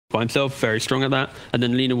by himself, very strong at that. And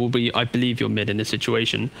then Lina will be, I believe, your mid in this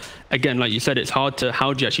situation. Again, like you said, it's hard to,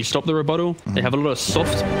 how do you actually stop the rebuttal? They have a lot of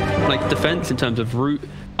soft like defense in terms of root,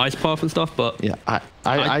 ice path and stuff, but yeah, I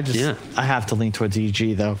have to lean towards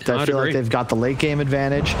EG though. I feel like they've got the late game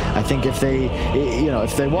advantage. I think if they,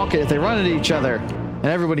 if they run into each other and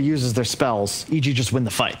everybody uses their spells, EG just win the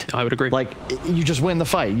fight. I would agree. Like, you just win the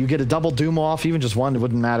fight. You get a double Doom off, even just one, it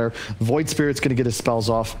wouldn't matter. Void Spirit's going to get his spells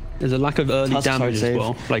off. There's a lack of early damage as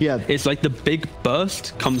well. Like, yeah. It's like the big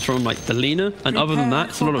burst comes from like the Lina, and other than that,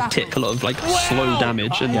 it's a lot of tick, a lot of like slow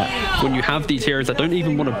damage. And when you have these heroes that don't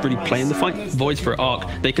even want to really play in the fight, Void Spirit Arc,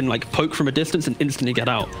 they can like poke from a distance and instantly get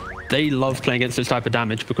out. They love playing against this type of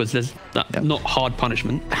damage because there's that not hard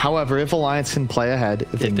punishment. However, if Alliance can play ahead,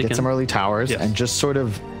 if they can get some early towers and just sort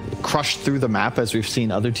of crush through the map, as we've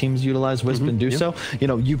seen other teams utilize Wisp and do so,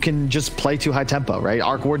 you can just play too high tempo, right?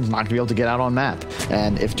 Arc Warden's not going to be able to get out on map.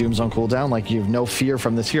 And if Doom's on cooldown, like, you have no fear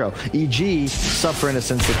from this hero. EG suffer in a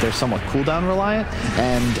sense that they're somewhat cooldown reliant,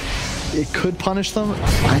 and it could punish them.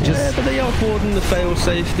 But they Arc Warden, the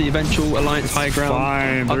fail-safe, the eventual Alliance high ground.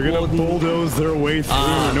 Fine, they're going to bulldoze their way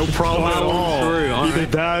through. No problem at all. Either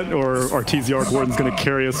that or RTZ Arc Warden's going to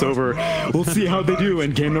carry us over. We'll see how they do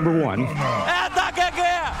in game number 1.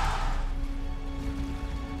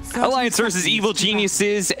 Alliance versus Evil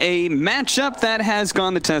Geniuses, a matchup that has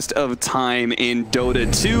gone the test of time in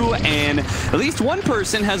Dota 2, and at least one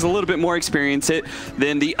person has a little bit more experience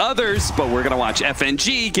than the others, but we're going to watch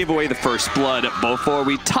FNG give away the first blood before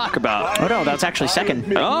we talk about... Oh no, that's actually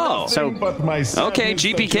second. Oh, so okay,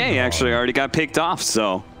 GPK actually already got picked off,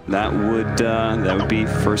 so that would be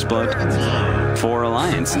first blood for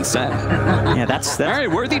Alliance instead. Yeah, that's all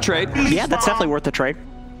right, worthy trade. Yeah, that's definitely worth the trade.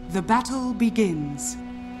 The battle begins.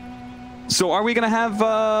 So are we going to have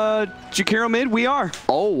Jakiro mid? We are.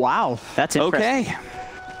 Oh, wow. That's interesting.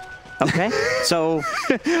 Okay. So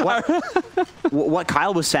what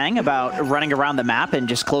Kyle was saying about running around the map and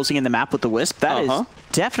just closing in the map with the Wisp, that is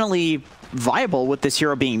definitely viable with this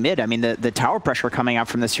hero being mid. I mean, the tower pressure coming out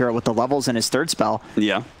from this hero with the levels in his third spell.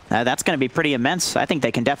 Yeah. That's going to be pretty immense. I think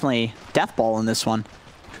they can definitely deathball in this one.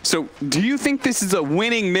 So, do you think this is a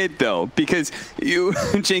winning mid, though? Because you,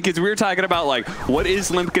 Jenkins, we were talking about, like, what is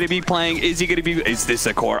Limp going to be playing? Is he going to be, is this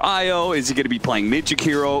a core IO? Is he going to be playing mid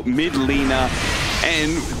Jakiro, mid Lina?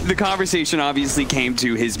 And the conversation obviously came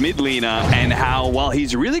to his mid Lina and how, while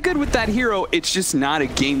he's really good with that hero, it's just not a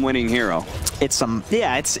game-winning hero. It's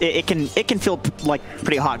it can feel like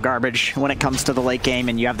pretty hot garbage when it comes to the late game,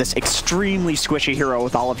 and you have this extremely squishy hero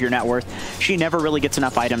with all of your net worth. She never really gets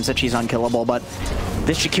enough items that she's unkillable, but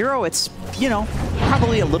this Jakiro, it's,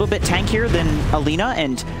 probably a little bit tankier than Alina,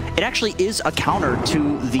 and it actually is a counter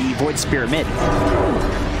to the Void Spirit mid.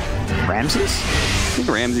 Ramses? I think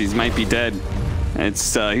Ramses might be dead.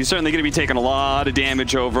 It's he's certainly going to be taking a lot of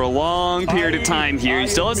damage over a long period of time here. He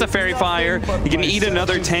still has the Fairy Fire. He can eat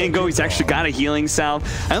another Tango. He's actually got a healing salve.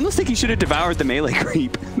 I almost think he should have devoured the melee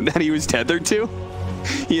creep that he was tethered to.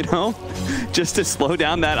 Just to slow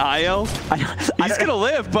down that IO. He's going to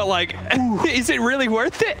live, but, like, is it really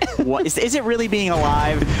worth it? What is it really being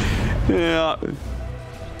alive? Yeah.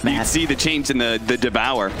 Man. You can see the change in the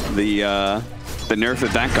Devour, the nerf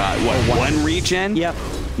that got. What, one regen? Yep.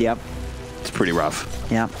 It's pretty rough.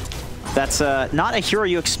 Yeah. That's not a hero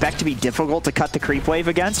you expect to be difficult to cut the creep wave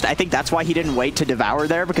against. I think that's why he didn't wait to Devour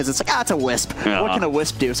there, because it's like, it's a Wisp. What can a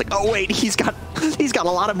Wisp do? It's like, oh wait, he's got a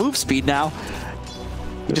lot of move speed now.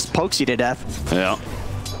 He just pokes you to death. Yeah.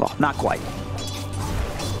 Well, not quite.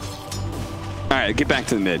 All right, get back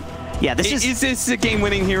to the mid. Yeah, is this a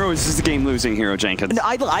game-winning hero or is this a game-losing hero, Jenkins? No,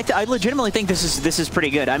 I legitimately think this is pretty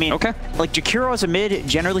good. I mean, like Jakiro as a mid,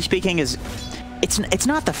 generally speaking, is it's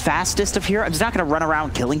not the fastest of heroes. It's not going to run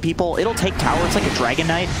around killing people. It'll take tower. It's like a Dragon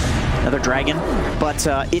Knight, another dragon, but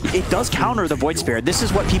it does counter the Void Spirit. This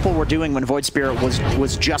is what people were doing when Void Spirit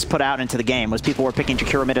was just put out into the game. Was people were picking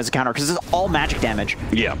Jakiro mid as a counter because this is all magic damage.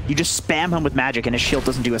 Yeah, you just spam him with magic and his shield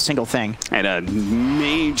doesn't do a single thing. And a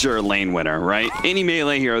major lane winner, right? Any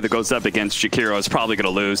melee hero that goes up against Jakiro is probably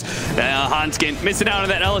going to lose. Hanskin missing out on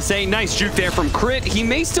that LSA. Nice juke there from Crit. He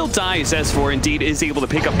may still die as S4 indeed is able to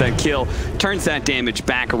pick up that kill. Turns that damage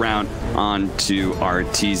back around onto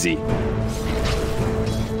RTZ.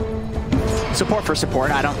 Support for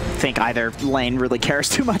support. I don't think either lane really cares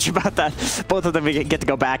too much about that. Both of them get to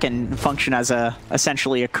go back and function as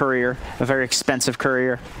essentially a courier, a very expensive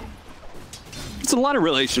courier. It's a lot of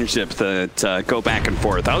relationships that go back and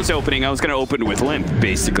forth. I was going to open with Limp,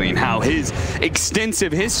 basically, and how his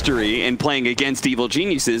extensive history in playing against Evil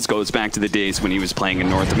Geniuses goes back to the days when he was playing in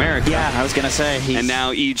North America. Yeah, I was going to say. And now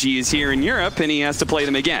EG is here in Europe, and he has to play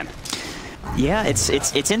them again. Yeah,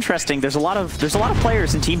 it's interesting. There's a lot of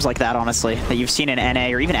players and teams like that, honestly, that you've seen in NA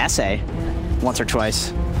or even SA once or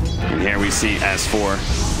twice. And here we see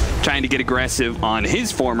S4 trying to get aggressive on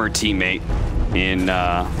his former teammate in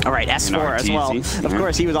all right, S4 as well. Of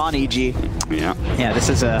course, he was on EG. Yeah. Yeah, this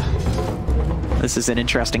is an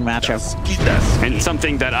interesting matchup. And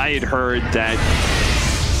something that I had heard that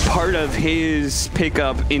part of his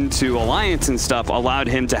pickup into Alliance and stuff allowed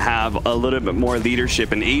him to have a little bit more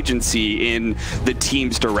leadership and agency in the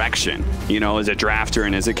team's direction, you know, as a drafter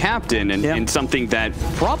and as a captain, and something that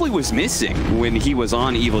probably was missing when he was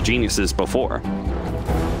on Evil Geniuses before.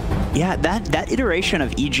 Yeah, that iteration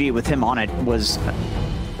of EG with him on it was,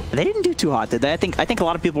 they didn't do too hot, did they? I think a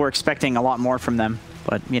lot of people were expecting a lot more from them.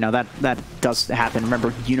 But, you know, that does happen.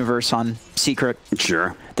 Remember Universe on Secret?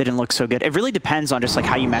 Sure. They didn't look so good. It really depends on just like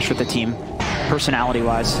how you mesh with the team,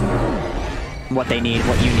 personality-wise, what they need,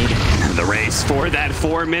 what you need. The race for that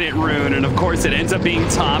 4-minute rune, and of course it ends up being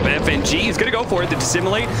top. FNG is going to go for it. The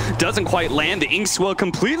Dissimulate doesn't quite land. The Ink Swell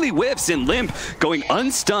completely whiffs, and Limp going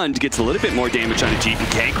unstunned gets a little bit more damage on a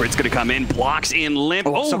GPK. Crit's going to come in, blocks in Limp.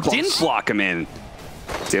 Oh, so didn't block him in.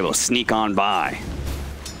 He's able to sneak on by.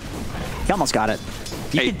 He almost got it.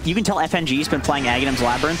 You can tell FNG's been playing Aghanim's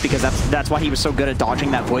Labyrinth because that's why he was so good at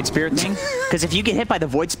dodging that Void Spirit thing. Because if you get hit by the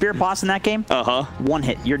Void Spirit boss in that game, one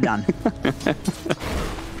hit, you're done.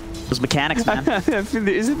 Those mechanics, man. Isn't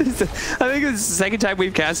this? I think it's the second time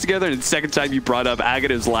we've cast together, and the second time you brought up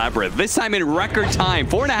Aghanim's Labyrinth. This time in record time,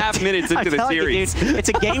 4.5 minutes into the series. You, dude, it's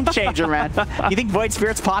a game changer, man. You think Void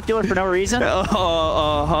Spirit's popular for no reason?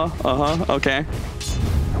 Okay.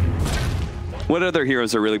 What other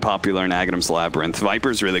heroes are really popular in Aghanim's Labyrinth?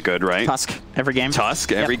 Viper's really good, right? Tusk, every game.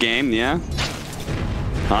 Tusk, every game, yeah.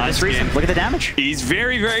 Look at the damage. He's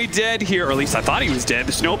very, very dead here, or at least I thought he was dead.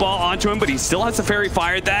 The snowball onto him, but he still has the Fairy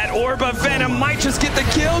Fire. That Orb of Venom might just get the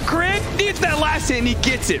kill. Crit needs that last hit, and he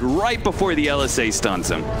gets it right before the LSA stuns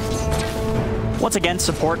him. Once again,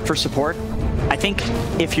 support for support. I think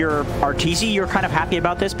if you're RTZ, you're kind of happy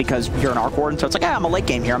about this because you're an Arc Warden, so it's like, I'm a late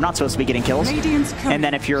game here. I'm not supposed to be getting kills. And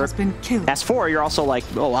then if you're S4, you're also like,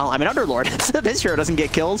 oh, well, I'm an Underlord. This hero doesn't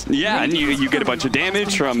get kills. Yeah, and you get a bunch of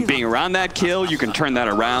damage from being around that kill. You can turn that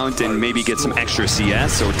around and maybe get some extra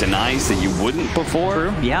CS or denies that you wouldn't before.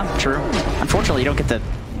 True, yeah, true. Unfortunately, you don't get the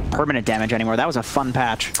permanent damage anymore. That was a fun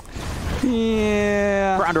patch.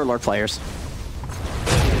 Yeah. For Underlord players.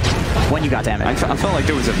 When you got damage. I felt like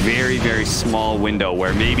there was a very, very small window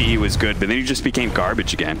where maybe he was good, but then he just became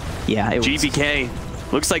garbage again. Yeah, it was. GBK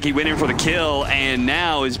looks like he went in for the kill and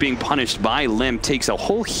now is being punished by Limp. Takes a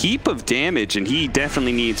whole heap of damage, and he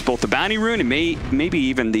definitely needs both the bounty rune and maybe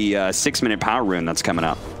even the 6-minute power rune that's coming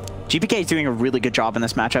up. GPK is doing a really good job in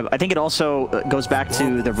this matchup. I think it also goes back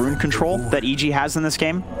to the rune control that EG has in this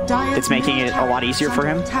game. It's making it a lot easier for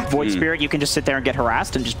him. Void Spirit, you can just sit there and get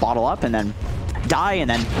harassed and just bottle up and then die and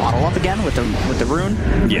then bottle up again with the rune.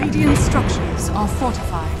 Yeah. Radiant structures are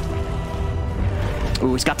fortified.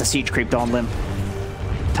 Ooh, he's got the siege creep though on Limp.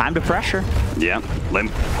 Time to pressure. Yeah,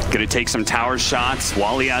 Limp gonna take some tower shots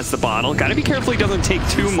while he has the bottle. Gotta be careful he doesn't take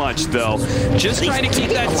too much though. Just trying to keep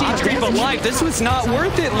that siege creep alive. This was not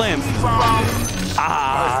worth it, Limp.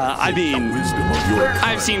 I mean,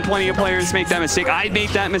 I've seen plenty of players make that mistake. I made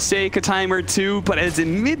that mistake a time or two, but as a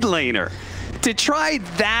mid laner, to try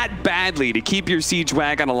that badly to keep your siege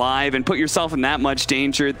wagon alive and put yourself in that much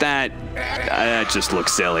danger, that just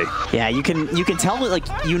looks silly. Yeah, you can tell, like,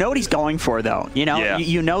 you know what he's going for though. You know,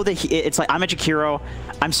 you know that it's like, I'm a Jakiro,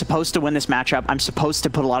 I'm supposed to win this matchup, I'm supposed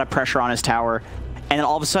to put a lot of pressure on his tower, and then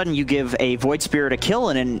all of a sudden you give a Void Spirit a kill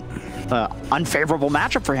in an unfavorable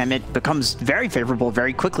matchup for him. It becomes very favorable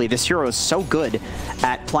very quickly. This hero is so good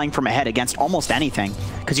at playing from ahead against almost anything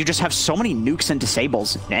because you just have so many nukes and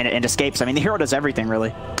disables and escapes. I mean, the hero does everything,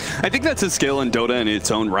 really. I think that's a skill in Dota in its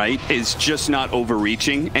own right, is just not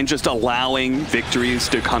overreaching and just allowing victories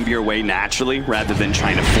to come your way naturally rather than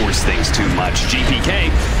trying to force things too much. GPK,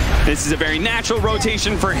 this is a very natural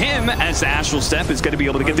rotation for him as the Astral Step is going to be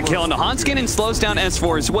able to get the kill on the Hanskin and slows down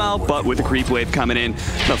S4 as well, but with the creep wave coming in,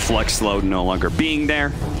 the Flux Slow no longer being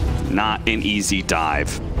there, not an easy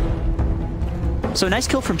dive. So nice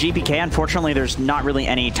kill from GPK. Unfortunately, there's not really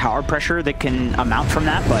any tower pressure that can amount from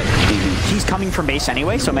that, but he's coming from base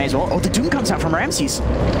anyway, so may as well. Oh, the Doom comes out from Ramses.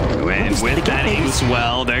 And with that as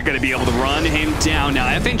well, they're going to be able to run him down. Now,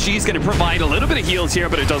 FNG is going to provide a little bit of heals here,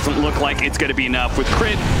 but it doesn't look like it's going to be enough with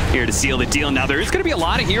Crit here to seal the deal. Now, there is going to be a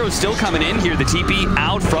lot of heroes still coming in here. The TP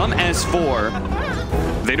out from S4.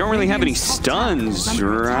 They don't really have any stuns,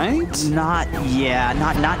 right? Not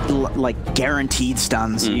like guaranteed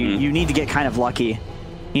stuns. You need to get kind of lucky. You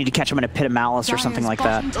need to catch them in a Pit of Malice or something like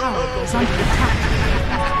that.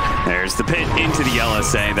 There's the pit into the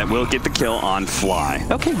LSA that will get the kill on Fly.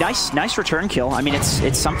 Okay, nice return kill. I mean,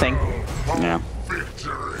 it's something. Yeah.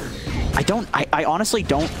 I honestly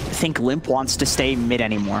don't think Limp wants to stay mid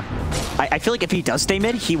anymore. I feel like if he does stay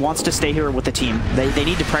mid, he wants to stay here with the team. They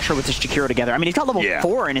need to pressure with this Jakiro together. I mean, he's got level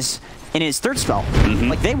 4 in his third spell.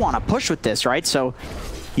 Like, they want to push with this, right? So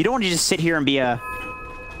you don't want to just sit here and be a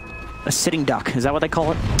sitting duck. Is that what they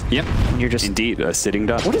call it? Yep. You're just indeed a sitting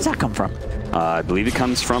duck. Where does that come from? I believe it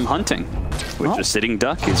comes from hunting, which a sitting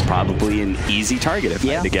duck is probably an easy target, if I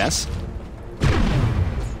had to guess.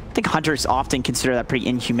 I think hunters often consider that pretty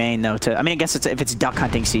inhumane, though. I mean, I guess if it's duck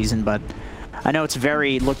hunting season, but I know it's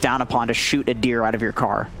very looked down upon to shoot a deer out of your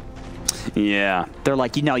car. Yeah. They're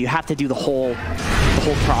like, you know, you have to do the whole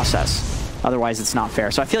process. Otherwise, it's not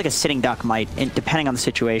fair. So I feel like a sitting duck might, depending on the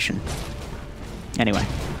situation. Anyway.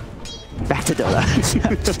 Back to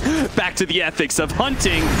Dota. Back to the ethics of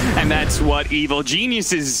hunting, and that's what Evil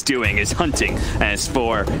Genius is doing, is hunting as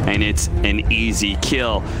 4, and it's an easy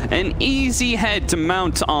kill. An easy head to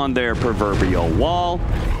mount on their proverbial wall.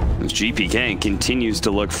 As GPK continues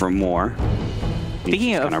to look for more.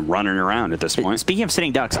 Speaking of kind of running around at this point. Speaking of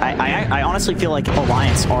sitting ducks, I honestly feel like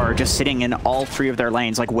Alliance are just sitting in all 3 of their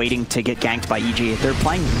lanes, like waiting to get ganked by EG. They're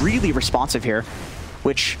playing really responsive here,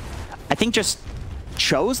 which I think just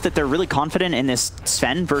shows that they're really confident in this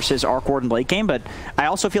Sven versus Arc Warden late game, but I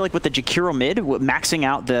also feel like with the Jakiro mid, maxing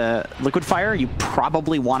out the Liquid Fire, you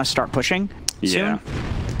probably want to start pushing soon.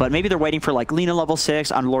 But maybe they're waiting for like Lina level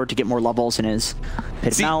 6, Unlord to get more levels in his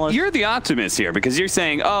Pit of Malice. You're the optimist here because you're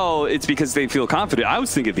saying, oh, it's because they feel confident. I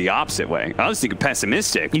was thinking the opposite way. I was thinking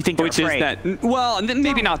pessimistic. You think they're afraid? Is that, well,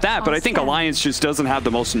 maybe not that, but I think Alliance just doesn't have the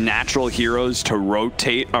most natural heroes to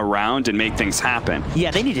rotate around and make things happen. Yeah,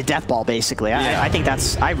 they need a death ball basically.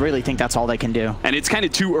 I really think that's all they can do. And it's kind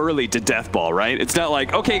of too early to death ball, right? It's not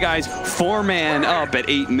like, okay guys, 4-man up at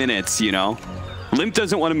 8 minutes, you know? Limp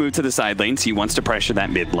doesn't want to move to the side lanes. He wants to pressure that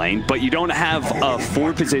mid lane, but you don't have a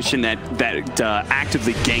forward position that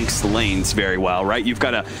actively ganks the lanes very well, right? You've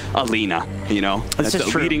got a Lina, you know?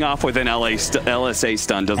 That's leading off with an LSA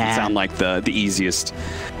stun doesn't sound like the easiest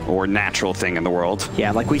or natural thing in the world.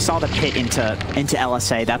 Yeah, like we saw the pit into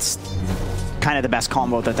LSA. That's kind of the best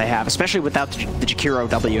combo that they have, especially without the Jakiro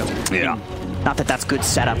W. Yeah. I mean, not that that's good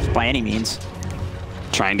setup by any means.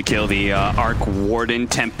 Trying to kill the Arc Warden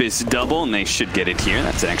Tempest double, and they should get it here.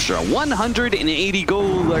 That's an extra 180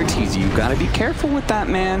 gold. Arteezy, you gotta be careful with that,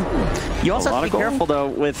 man. You also have to be careful, though,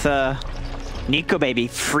 with Nico Baby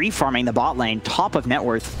free farming the bot lane, top of net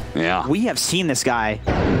worth. Yeah. We have seen this guy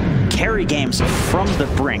carry games from the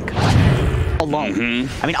brink alone.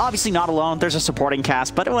 I mean, obviously not alone. There's a supporting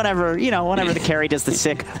cast, but whenever, you know, whenever the carry does the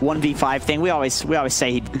sick 1v5 thing, we always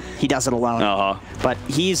say he does it alone. But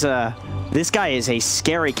he's this guy is a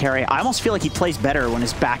scary carry. I almost feel like he plays better when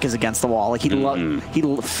his back is against the wall. Like he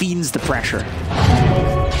feeds the pressure.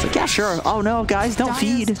 It's like, yeah, sure. Oh no, guys, don't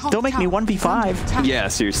feed. Don't make me 1v5. Yeah,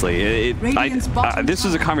 seriously. This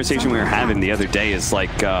was a conversation we were having the other day. Is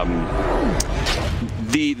like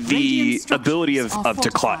the ability of to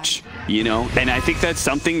clutch, you know? And I think that's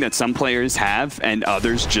something that some players have and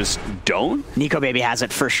others just don't. Nico Baby has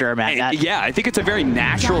it for sure, man. Yeah, I think it's a very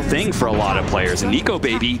natural thing for a lot of players. And Nico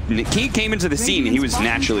Baby, he came into the scene and he was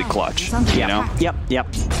naturally clutch, you know? Yep.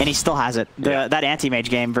 And he still has it. That anti-mage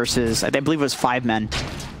game versus, I believe it was 5 men.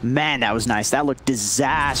 Man, that was nice. That looked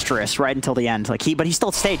disastrous right until the end. Like but he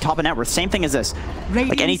still stayed top of net worth. Same thing as this.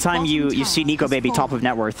 Like anytime you see Nico Baby top of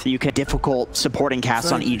net worth, you can difficult supporting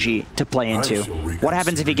casts on EG to play into. What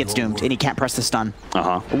happens if he gets doomed and he can't press the stun?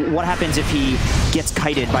 What happens if he gets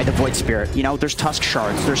kited by the Void Spirit? You know, there's Tusk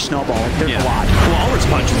Shards, there's Snowball, there's a lot. Walrus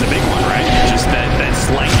Punch is a big one, right? Just that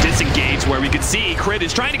slight disengage where we could see Crit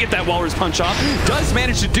is trying to get that Walrus Punch off. Does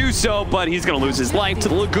manage to do so, but he's going to lose his life to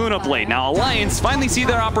the Laguna Blade. Now Alliance finally see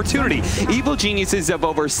their opportunity. Evil Geniuses have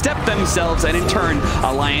overstepped themselves, and in turn,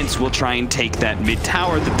 Alliance will try and take that mid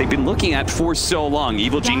tower that they've been looking at for so long.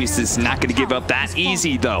 Evil Geniuses not going to give up that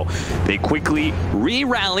easy, though. They quickly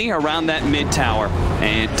re-rally around that mid tower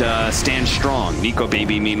and stand strong. Nico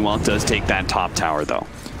Baby, meanwhile, does take that top tower, though.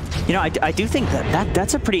 You know, I do think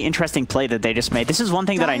that's a pretty interesting play that they just made. This is one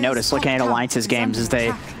thing that I noticed looking at Alliance's games is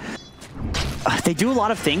they do a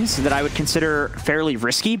lot of things that I would consider fairly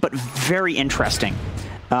risky, but very interesting.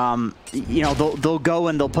 You know, they'll go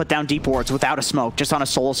and they'll put down deep wards without a smoke, just on a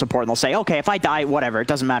solo support, and they'll say, okay, if I die, whatever, it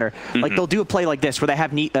doesn't matter. Like they'll do a play like this where they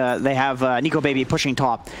have Nico Baby pushing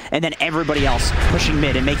top, and then everybody else pushing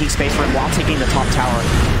mid and making space for him while taking the top tower.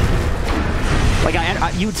 Like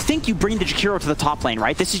you would think you bring the Jakiro to the top lane,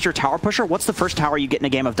 right? This is your tower pusher. What's the first tower you get in a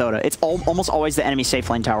game of Dota? It's almost always the enemy safe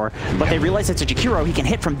lane tower. But they realize it's a Jakiro. He can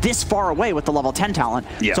hit from this far away with the level 10 talent.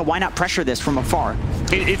 Yeah. So why not pressure this from afar?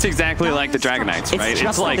 It's exactly like the Dragon Knights, right? It's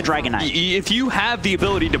just like the Dragon Knight. If you have the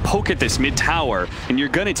ability to poke at this mid tower and you're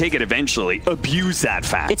going to take it eventually, abuse that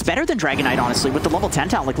fact. It's better than Dragon Knight, honestly, with the level 10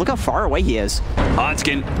 talent. Like, look how far away he is.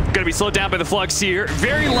 Hanskin going to be slowed down by the Flux here.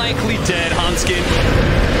 Very likely dead, Hanskin.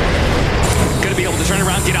 Going to be able to turn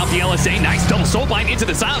around, get out the LSA. Nice double soul bind into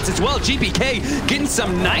the silence as well. GPK getting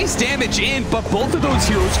some nice damage in, but both of those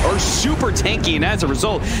heroes are super tanky, and as a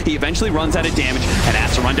result, he eventually runs out of damage and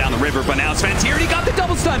has to run down the river. But now Sven's here, and he got the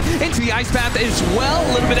double stun into the ice path as well.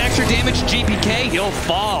 A little bit extra damage. GPK, he'll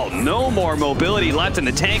fall. No more mobility left in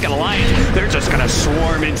the tank and Alliance. They're just going to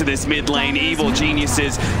swarm into this mid lane. Evil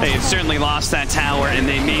geniuses. They have certainly lost that tower, and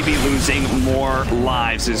they may be losing more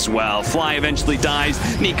lives as well. Fly eventually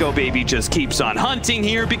dies. Nico Baby just keeps on hunting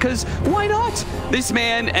here because why not? This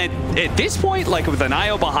man at this point, like with an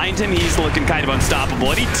IO behind him, he's looking kind of unstoppable,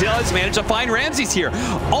 and he does manage to find Ramses here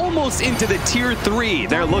almost into the tier 3.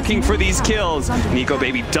 They're looking for these kills. Nico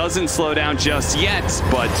Baby doesn't slow down just yet,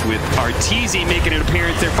 but with Arteezy making an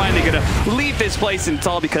appearance, they're finally gonna leave this place, and it's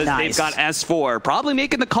all because they've got S4 probably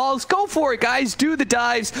making the calls. Go for it, guys, do the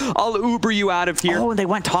dives. I'll Uber you out of here. Oh, and they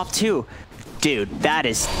went top 2. Dude, that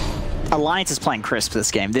is... Alliance is playing crisp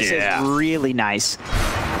this game. This is really nice.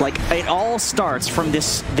 Like, it all starts from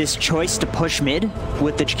this choice to push mid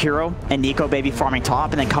with the Jakiro and Nico Baby farming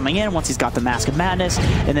top, and then coming in once he's got the Mask of Madness,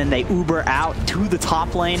 and then they Uber out to the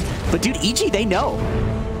top lane. But dude, EG, they know.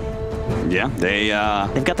 Yeah,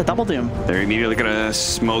 they've got the double doom. They're immediately gonna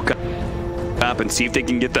smoke up and see if they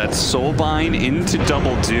can get that soul bind into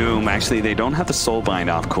double doom. Actually, they don't have the soul bind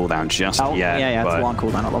off cooldown just yet. Yeah, it's a long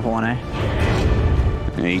cooldown at level 1A.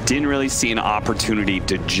 They didn't really see an opportunity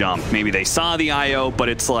to jump. Maybe they saw the IO, but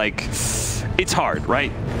it's like, it's hard,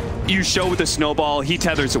 right? You show with the snowball, he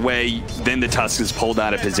tethers away, then the Tusk is pulled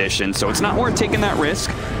out of position, so it's not worth taking that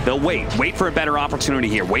risk. They'll wait for a better opportunity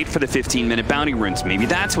here, wait for the 15-minute bounty runes. Maybe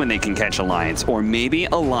that's when they can catch Alliance, or maybe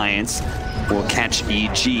Alliance will catch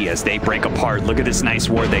EG as they break apart. Look at this nice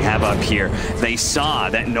ward they have up here. They saw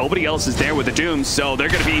that nobody else is there with the Doom, so they're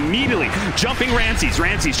going to be immediately jumping Ramses.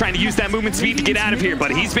 Ramses trying to use that movement speed to get out of here,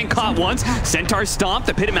 but he's been caught once. Centaur Stomp,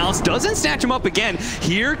 the Pit of Malice doesn't snatch him up again.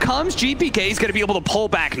 Here comes GPK. He's going to be able to pull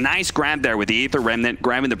back. Nice grab there with the Aether Remnant,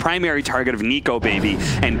 grabbing the primary target of Nico Baby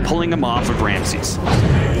and pulling him off of Ramses.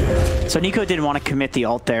 So Nico didn't want to commit the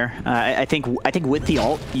ult there. I think with the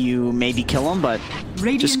ult you maybe kill him, but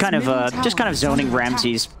just kind of zoning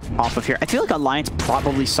Ramses off of here. I feel like Alliance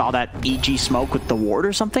probably saw that EG smoke with the ward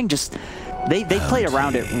or something. Just they played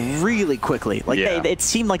around it really quickly. Like it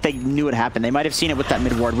seemed like they knew it happened. They might have seen it with that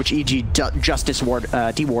mid ward, which EG just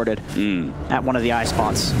dewarded at one of the eye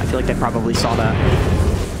spots. I feel like they probably saw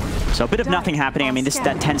that. So a bit of nothing happening. I mean,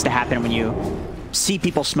 that tends to happen when you see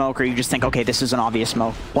people smoke, or you just think, okay, this is an obvious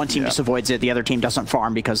smoke. One team just avoids it, the other team doesn't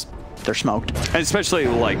farm because they're smoked. And especially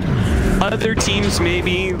like other teams,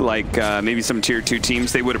 maybe like maybe some tier 2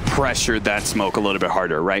 teams, they would have pressured that smoke a little bit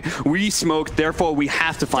harder, right? We smoked, therefore we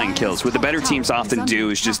have to find kills. What the better teams often do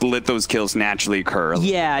is just let those kills naturally occur.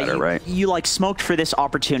 Yeah, right? You like smoked for this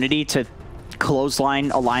opportunity to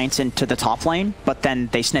clothesline Alliance into the top lane, but then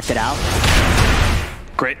they sniffed it out.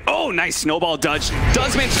 Great. Oh, nice snowball dodge.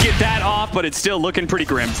 Does manage to get that off, but it's still looking pretty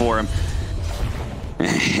grim for him.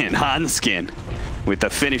 And Hanskin with the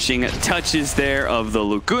finishing touches there of the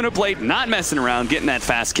Laguna Blade, not messing around, getting that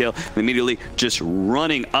fast kill, immediately just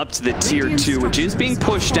running up to the tier 2, which is being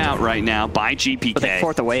pushed out right now by GPK. But they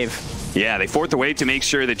fourth the wave. Yeah, they fourth the wave to make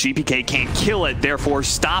sure that GPK can't kill it, therefore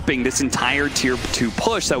stopping this entire tier 2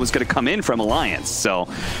 push that was going to come in from Alliance. So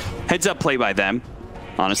heads up play by them.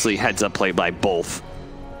 Honestly, heads up play by both.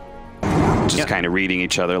 Just kind of reading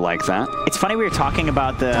each other like that. It's funny we were talking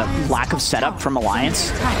about the lack of setup from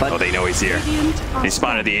Alliance, but... Oh, they know he's here. They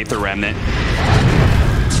spotted the Aether Remnant.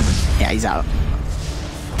 Yeah, he's out.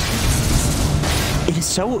 It is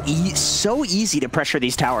so easy to pressure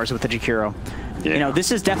these towers with the Jakiro. Yeah. You know,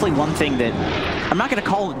 this is definitely one thing that... I'm not going to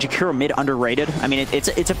call Jakiro mid underrated. I mean, it's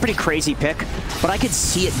a pretty crazy pick, but I could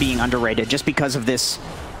see it being underrated just because of this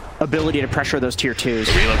ability to pressure those tier 2s.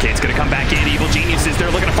 Relocate's going to come back in. Evil geniuses,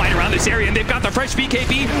 they're looking to fight around this area, and they've got the fresh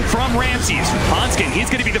BKB from Ramses. Hanskin,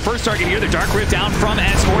 he's going to be the first target here. The Dark Rift down from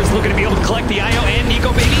S4 is looking to be able to collect the IO and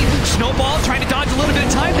Nico Baby. Snowball trying to dodge a little bit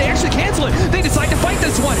of time. They actually cancel it. They decide to fight the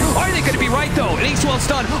this one. Are they going to be right, though? An ace well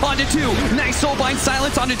stun onto 2. Nice soulbind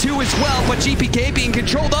silence onto 2 as well, but GPK being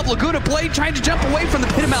controlled up. Laguna Blade trying to jump away from the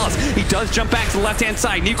Pit of Malice. He does jump back to the left-hand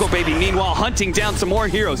side. Nico Baby, meanwhile, hunting down some more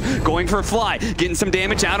heroes. Going for a fly, getting some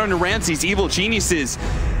damage out onto Ramsey's Evil Geniuses.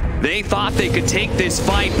 They thought they could take this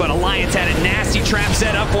fight, but Alliance had a nasty trap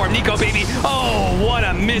set up for him. Nico Baby, oh, what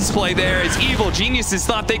a misplay there, as Evil Geniuses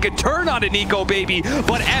thought they could turn on a Nico Baby,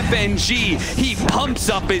 but FNG, he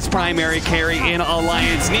pumps up his primary carry in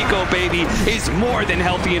Alliance. Nico Baby is more than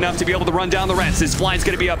healthy enough to be able to run down the rest. This fly's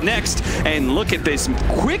going to be up next, and look at this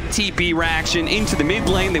quick TP reaction into the mid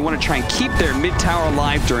lane. They want to try and keep their mid tower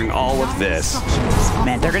alive during all of this.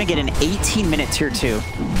 Man, they're going to get an 18-minute tier 2.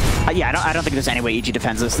 Yeah, I don't think there's any way EG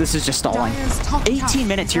defends this. This is just stalling. 18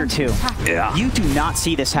 minutes tier 2. Yeah. You do not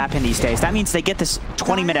see this happen these days. That means they get this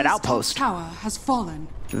 20-minute outpost. Tower has fallen.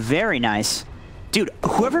 Very nice. Dude,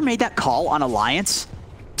 whoever made that call on Alliance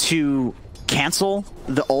to cancel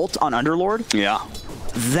the ult on Underlord, yeah,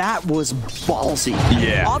 that was ballsy.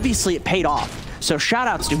 Yeah. Obviously, it paid off. So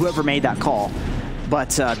shout-outs to whoever made that call.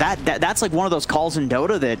 But that's like one of those calls in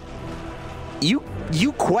Dota that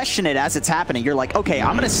you question it as it's happening. You're like, okay,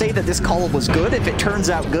 I'm gonna say that this call was good if it turns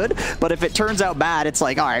out good, but if it turns out bad, it's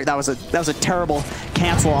like, all right, that was a terrible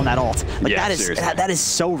cancel on that ult. Like, yeah, that is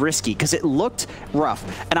so risky because it looked rough.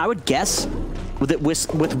 And I would guess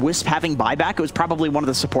with Wisp having buyback, it was probably one of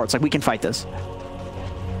the supports. Like, we can fight this.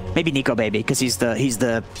 Maybe Nico Baby, because he's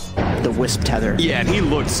the Wisp tether. Yeah, and he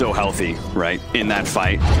looked so healthy, right, in that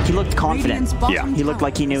fight. He looked confident. Yeah. He looked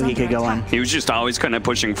like he knew he could go in. He was just always kind of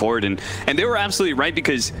pushing forward, and they were absolutely right,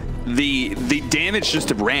 because the damage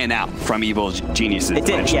just ran out from Evil Geniuses. It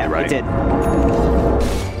did, yeah, right? It did.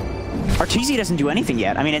 Arteezy doesn't do anything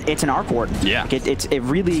yet. I mean, it's an Arc Warden. Yeah. It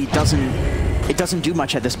really doesn't do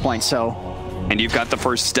much at this point, so. And you've got the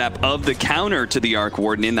first step of the counter to the Arc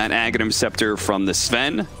Warden in that Aghanim Scepter from the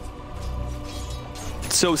Sven.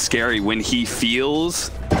 So scary when he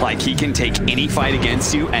feels like he can take any fight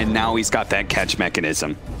against you, and now he's got that catch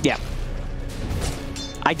mechanism. Yeah.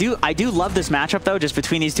 I do love this matchup though, just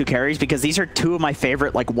between these two carries, because these are two of my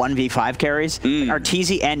favorite like 1v5 carries.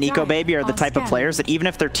 Arteezy and Nico Baby are the type of players that even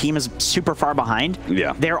if their team is super far behind,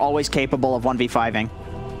 yeah, they're always capable of 1v5ing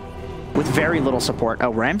with very little support. Oh,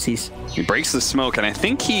 Ramses. He breaks the smoke, and I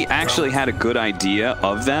think he actually had a good idea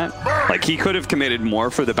of that. Like, he could have committed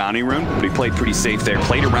more for the bounty rune, but he played pretty safe there.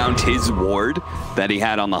 Played around his ward that he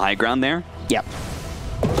had on the high ground there. Yep.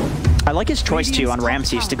 I like his choice, too, on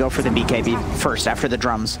Ramses to go for the BKB first after the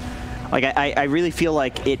drums. Like, I really feel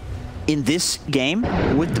like it, in this game,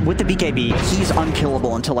 with the BKB, he's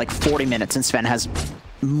unkillable until, like, 40 minutes, and Sven has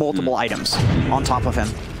multiple items on top of him.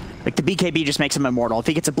 Like, the BKB just makes him immortal. If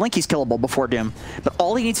he gets a blink, he's killable before Doom. But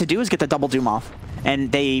all he needs to do is get the double Doom off.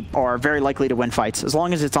 And they are very likely to win fights, as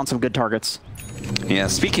long as it's on some good targets. Yeah,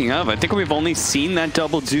 speaking of, I think we've only seen that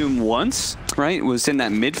double Doom once, right? It was in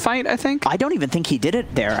that mid fight, I think? I don't even think he did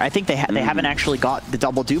it there. I think they haven't actually got the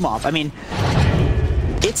double Doom off. I mean,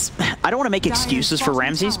 it's... I don't want to make excuses for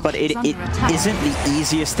Ramses, but it isn't the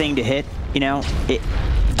easiest thing to hit, you know?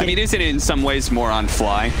 I mean, isn't it in some ways more on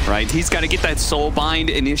fly, right? He's got to get that soul bind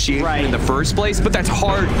initiated in the first place, but that's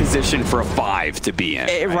hard position for a 5 to be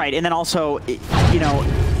in. Right, and then also, you know,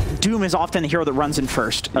 Doom is often the hero that runs in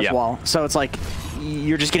first as well. So it's like,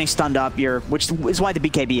 you're just getting stunned up, which is why the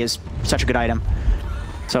BKB is such a good item.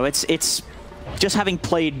 So it's just having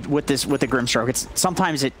played with the Grimstroke,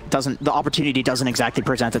 sometimes the opportunity doesn't exactly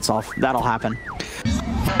present itself. That'll happen.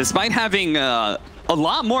 Despite having a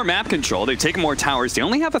lot more map control, they've taken more towers. They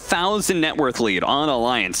only have 1,000 net worth lead on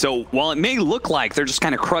Alliance. So while it may look like they're just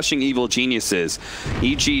kind of crushing Evil Geniuses,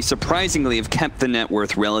 EG surprisingly have kept the net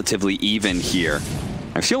worth relatively even here.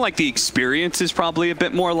 I feel like the experience is probably a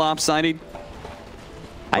bit more lopsided.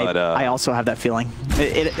 But, I also have that feeling.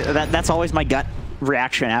 That's always my gut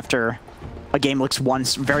reaction after a game looks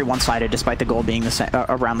very one-sided, despite the goal being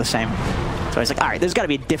around the same. So I was like, all right, there's got to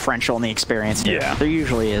be a differential in the experience here. Yeah. There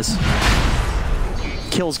usually is.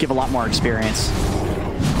 Kills give a lot more experience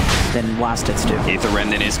than last hits do. Aether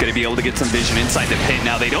Remnant is going to be able to get some vision inside the pit.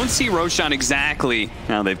 Now, they don't see Roshan exactly.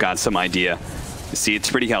 Now they've got some idea. You see,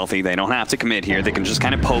 it's pretty healthy. They don't have to commit here. They can just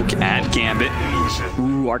kind of poke at Gambit.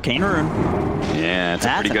 Ooh, Arcane Rune. Yeah, it's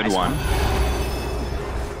a pretty good one.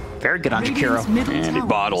 Very good on Jakiro. And he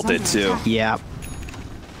bottled it, too. Yeah.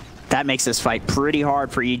 That makes this fight pretty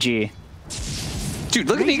hard for EG. Dude,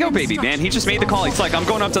 look at Nico Baby, man. He just made the call. He's like, I'm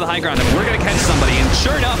going up to the high ground and we're going to catch somebody. And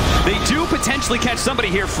sure enough, they do potentially catch somebody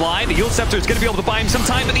here, Fly. The Heal Scepter is going to be able to buy him some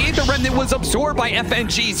time, but the Aether Remnant was absorbed by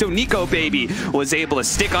FNG, so Nico Baby was able to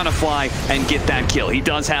stick on a Fly and get that kill. He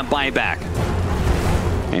does have buyback.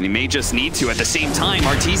 And he may just need to. At the same time,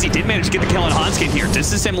 Arteezy did manage to get the kill on Hanskin here.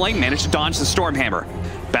 Disassemble managed to dodge the Stormhammer.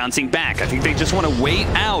 Bouncing back. I think they just want to wait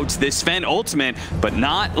out this Sven ultimate, but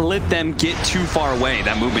not let them get too far away.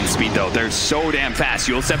 That movement speed, though, they're so damn fast.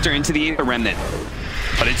 You'll Scepter into the Remnant.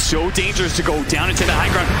 But it's so dangerous to go down into the high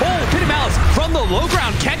ground. Oh, Pit of Malice from the low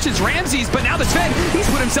ground catches Ramses, but now the Sven, he's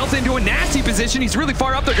put himself into a nasty position. He's really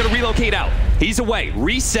far up. They're going to relocate out. He's away.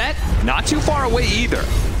 Reset. Not too far away either.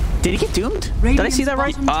 Did he get doomed? Did I see that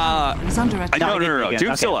right? No.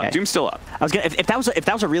 Doom's still up. Doom's still up. I was gonna, if that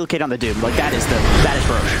was a relocate on the Doom, like that is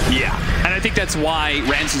Roche. Yeah, and I think that's why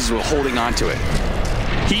Ramses was holding on to it.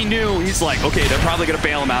 He knew, he's like, okay, they're probably gonna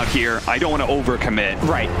bail him out here. I don't want to overcommit.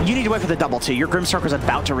 Right. You need to wait for the double too. Your Grimstalker's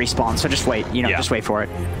about to respawn, so just wait. You know, just wait for it.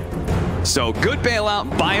 So good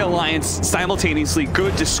bailout by Alliance, simultaneously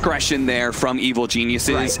good discretion there from Evil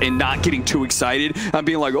Geniuses, and not getting too excited. I'm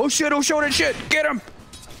being like, oh shit, get him.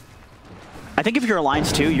 I think if you're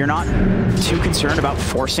Alliance too, you're not too concerned about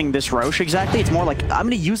forcing this Roche exactly. It's more like, I'm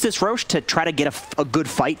going to use this Roche to try to get a good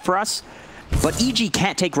fight for us. But EG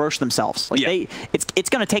can't take Roche themselves. Like it's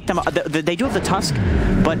going to take them. They do have the Tusk,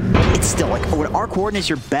 but it's still like when Arc Warden is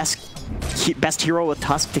your best hero with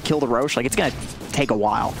Tusk to kill the Roche. Like it's going to take a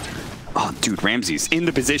while. Oh, dude, Ramses in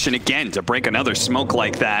the position again to break another smoke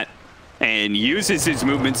like that, and uses his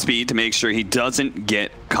movement speed to make sure he doesn't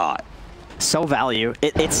get caught. So value.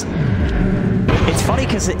 It's funny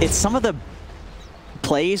because it's some of the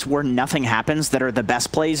plays where nothing happens that are the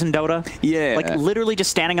best plays in Dota. Yeah. Like literally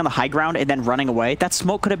just standing on the high ground and then running away. That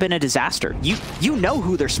smoke could have been a disaster. You know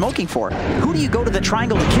who they're smoking for. Who do you go to the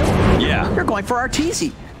triangle to kill? Yeah. You're going for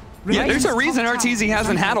Arteezy. Yeah, there's a reason Arteezy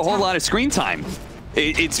hasn't had a whole lot of screen time.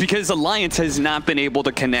 It's because Alliance has not been able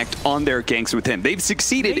to connect on their ganks with him. They've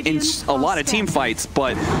succeeded in a lot of team fights,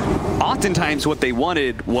 but oftentimes what they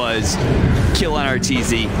wanted was kill on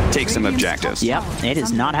Arteezy, take some objectives. Yep, it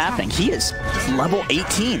is not happening. He is level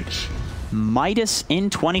 18. Midas in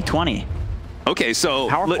 2020. Okay, so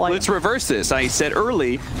let's reverse this. I said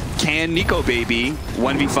early, can Nico Baby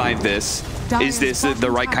 1v5 this? Is this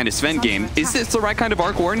the right kind of Sven game? Is this the right kind of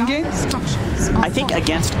Arc Warden game? I think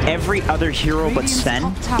against every other hero but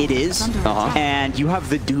Sven, it is. And you have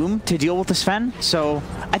the Doom to deal with the Sven. So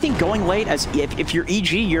I think going late, as if you're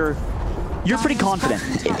EG, you're pretty confident.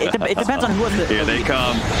 It depends on who has the... Here they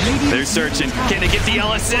come. They're searching. Can they get the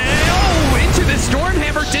LSA? Oh, into the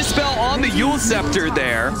Stormhammer Dispel on the Yule Scepter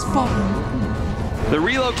there. The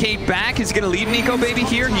relocate back is going to leave Nico Baby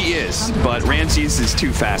here. He is, but Ramses is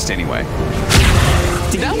too fast anyway.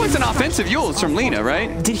 That was an offensive Yules from Lina,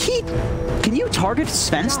 right? Did he... Can you target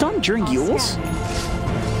Sven stun during Yules?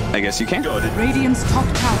 I guess you can. Radiant's top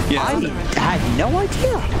tower. Yeah. I had no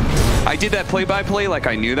idea. I did that play-by-play like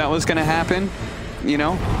I knew that was going to happen, you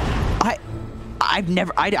know? I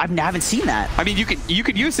haven't seen that. I mean, you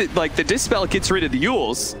could use it like the Dispel gets rid of the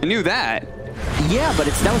Yules. I knew that. Yeah, but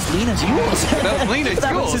that was Lina's Yules. That was Lina's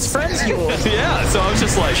That Yules. was his friend's Yules. Yeah, so I was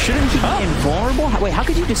just like, shouldn't he be invulnerable? Wait, how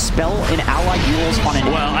could you dispel an ally Yules on an...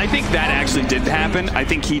 Well, I think that actually did happen. I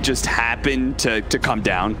think he just happened to come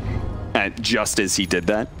down just as he did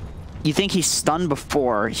that. You think he stunned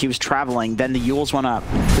before he was traveling, then the Yules went up.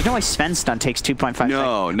 There's no way Sven stun takes 2.5 seconds.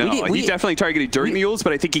 No. He definitely targeted during the Yules,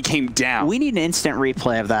 but I think he came down. We need an instant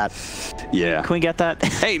replay of that. Yeah. Can we get that?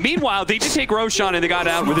 Hey, meanwhile, they did take Roshan and they got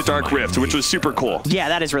out with a Dark Rift, which was super cool. Yeah,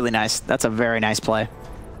 that is really nice. That's a very nice play.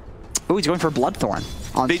 Oh, he's going for Bloodthorn.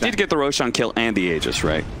 They did get the Roshan kill and the Aegis,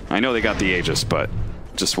 right? I know they got the Aegis, but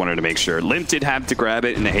just wanted to make sure. Limp did have to grab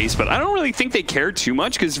it in the haste, but I don't really think they cared too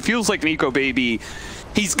much because it feels like Nico Baby...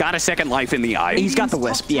 He's got a second life in the eye. He's got the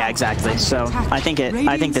Wisp. Yeah, exactly. So I think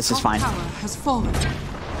this is fine.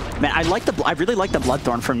 Man, I really like the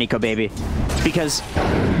Bloodthorn from Nico Baby because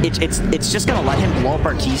it's just gonna let him blow up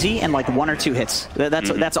Arteezy in like 1 or 2 hits.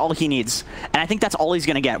 That's all he needs, and I think that's all he's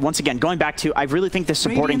gonna get. Once again, going back to, I really think the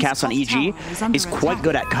supporting cast on EG is quite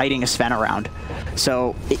good at kiting a Sven around.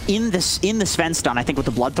 So in the Sven stun, I think with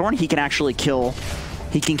the Bloodthorn, he can actually kill.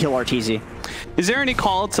 He can kill Arteezy. Is there any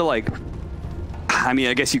call to like? I mean,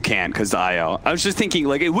 I guess you can because the IO. I was just thinking,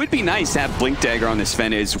 like, it would be nice to have Blink Dagger on this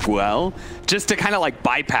Sven as well, just to kind of like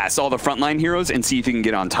bypass all the frontline heroes and see if you can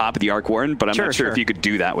get on top of the Arc Warden, but I'm not sure if you could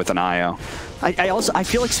do that with an IO. I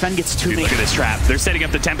feel like Sven gets too many. Look at this trap. They're setting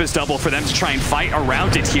up the Tempest double for them to try and fight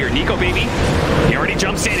around it here. Nico Baby, he already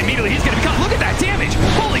jumps in immediately. He's going to be caught. Look at that damage.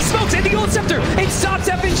 Holy smokes. And the Gold Scepter. It stops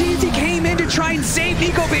FNG. He came in to try and save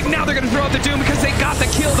Nico Baby. Now they're going to throw out the Doom because they got the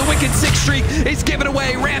kill. The Wicked 6 streak is given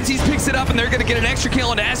away. Ramses picks it up and they're going to get an extra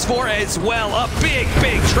kill into S4 as well. A big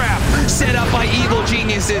trap set up by Evil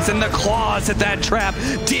Geniuses, and the claws at that trap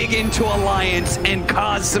dig into Alliance and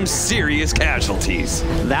cause some serious casualties.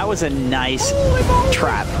 That was a nice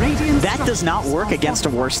trap. That does not work against a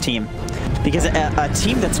worse team, because a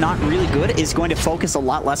team that's not really good is going to focus a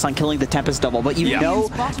lot less on killing the Tempest double. But you know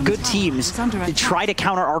good teams try to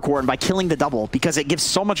counter Arc Warden by killing the double, because it gives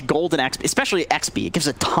so much gold and XP, especially XP. It gives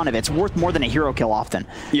a ton of it. It's worth more than a hero kill often.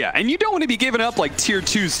 Yeah, and you don't want to be giving up like tier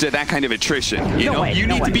 2s to that kind of attrition. You know, you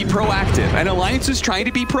need to be proactive, and Alliance is trying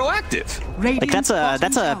to be proactive. Like that's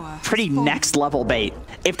a pretty next level bait.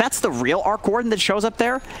 If that's the real Arc Warden that shows up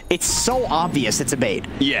there, it's so obvious it's a bait.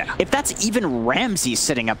 Yeah. If that's even Ramsey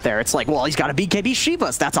sitting up there, it's like, well, he's got a BKB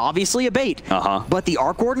Shivas. That's obviously a bait. But the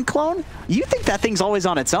Arc Warden clone, you think that thing's always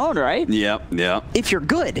on its own, right? Yep. If you're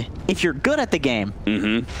good at the game,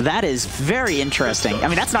 that is very interesting. I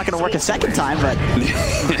mean, that's not going to work a second time, but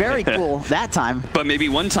very cool that time. But maybe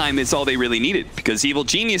one time is all they really needed, because Evil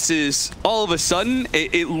Geniuses, all of a sudden,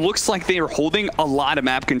 it looks like they are holding a lot of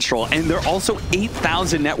map control, and they're also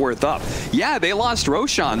 8,000 net worth up. Yeah, they lost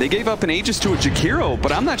Roshan. They gave up an Aegis to a Jakiro,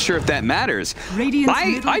 but I'm not sure if that matters.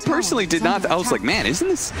 I personally did not. I was like, man, isn't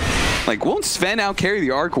this... Like, won't Sven out carry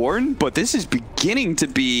the Arc Warden? But this is beginning to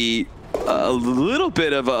be a little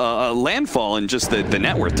bit of a landfall in just the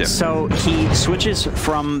net worth difference. So he switches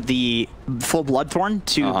from the full Bloodthorn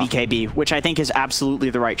to BKB, which I think is absolutely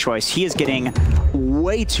the right choice. He is getting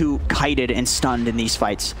way too kited and stunned in these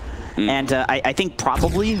fights. And I think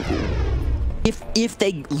probably if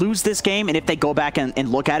they lose this game and if they go back and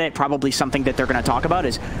look at it, probably something that they're going to talk about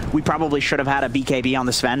is we probably should have had a BKB on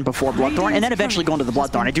the Sven before Bloodthorn, and then eventually go into the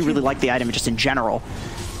Bloodthorn. I do really like the item just in general,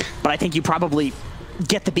 but I think you probably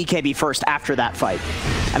get the BKB first after that fight.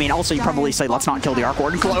 I mean, also you probably say, let's not kill the Arc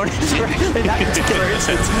Warden clone in that particular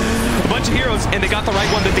instance. A bunch of heroes, and they got the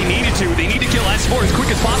right one that they needed to. They need to kill S4 as quick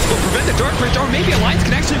as possible, prevent the Dark Rift, or maybe Alliance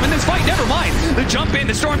can actually win this fight. Never mind. The jump in,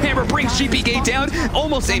 the Stormhammer brings GP Gate down.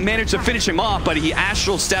 Almost they managed to finish him off, but he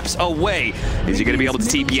astral steps away. Is he going to be able to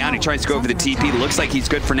TP out? He tries to go for the TP. Looks like he's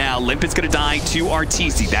good for now. Limp is going to die to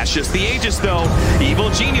RTC. That's just the Aegis, though. Evil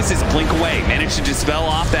Geniuses blink away. Managed to dispel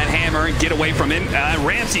off that hammer and get away from him.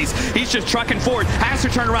 Ramses, he's just trucking forward. Has to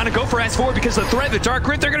turn around and go for S4 because the threat, the Dark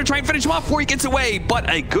Rift, they're going to try and finish him off before he gets away. But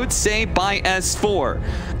a good save by S4.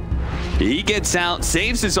 He gets out,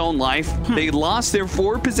 saves his own life. They lost their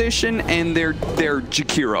forward position and their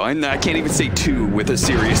Jakiro. And I can't even say 2 with a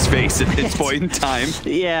serious face at this point in time.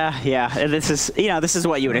 Yeah. This is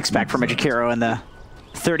what you would expect from a Jakiro in the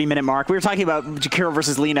 30-minute mark. We were talking about Jakiro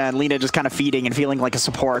versus Lina, and Lina just kind of feeding and feeling like a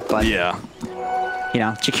support, but yeah. You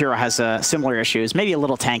know, Jakiro has similar issues. Maybe a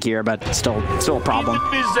little tankier, but still a problem.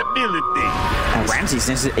 Oh, Ramses,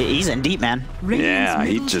 he's in deep, man. Yeah,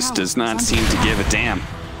 he just does not seem to give a damn.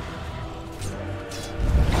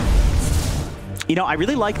 You know, I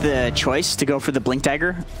really like the choice to go for the Blink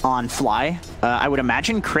Dagger on Fly. I would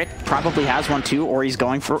imagine Crit probably has one too, or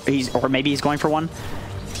or maybe he's going for one.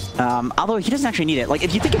 Although he doesn't actually need it. Like,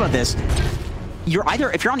 if you think about this,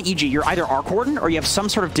 if you're on EG, you're either Arc Warden or you have some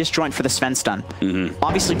sort of disjoint for the Sven stun.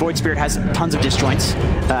 Obviously, Void Spirit has tons of disjoints.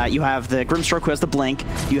 You have the Grimstroke who has the Blink.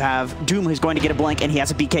 You have Doom who's going to get a Blink and he has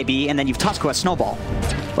a BKB, and then you've Tusk who has Snowball.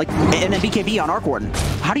 Like, and then BKB on Arc Warden.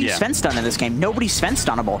 How do you Sven stun in this game? Nobody's Sven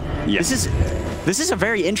stunnable. This is a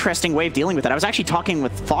very interesting way of dealing with it. I was actually talking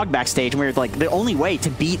with Fog backstage, and we were like, the only way to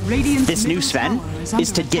beat this new Sven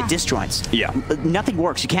is to get disjoints. Yeah. Nothing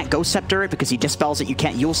works. You can't Ghost Scepter it because he dispels it. You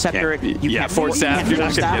can't Yule Scepter it. You can't Force Staff. You're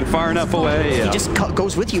not going to get far enough away. He just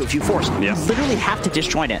goes with you if you force. You literally have to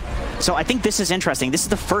disjoint it. So I think this is interesting. This is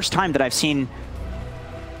the first time that I've seen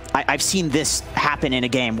this happen in a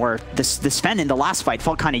game where the Sven in the last fight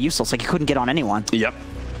felt kind of useless. Like he couldn't get on anyone. Yep.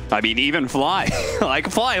 I mean, even Fly. Like,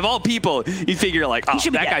 Fly, of all people, you figure, like, oh,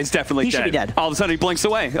 that guy's definitely dead. He should be dead. All of a sudden, he blinks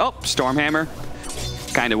away. Oh, Stormhammer.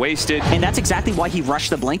 Kind of wasted. And that's exactly why he rushed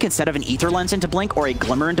the Blink instead of an Ether Lens into Blink or a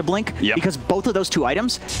Glimmer into Blink. Because both of those 2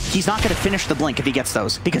 items, he's not going to finish the Blink if he gets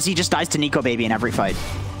those. Because he just dies to Nico Baby in every fight.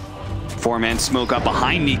 4-man smoke up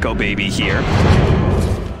behind Nico Baby here.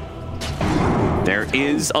 There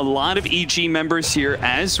is a lot of EG members here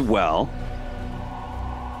as well.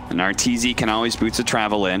 And RTZ can always boots a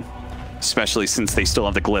travel in, especially since they still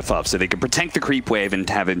have the glyph up, so they can protect the creep wave and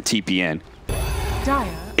have him TP in.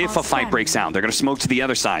 If a fight breaks out, they're going to smoke to the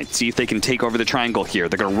other side, see if they can take over the triangle here.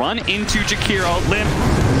 They're going to run into Jakiro.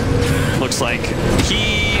 Limp looks like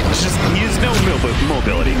he has no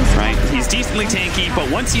mobility, right? He's decently tanky,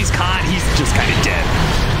 but once he's caught, he's just kind of dead.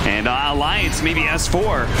 And Alliance, maybe S4,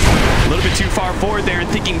 a little bit too far forward there and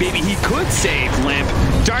thinking maybe he could save Limp.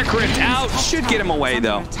 Dark Rift out, should get him away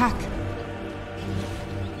though.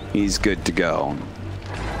 he's good to go.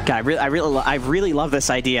 God, I really love this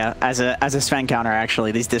idea as a Sven counter.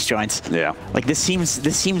 Actually, these disjoints. Yeah. Like this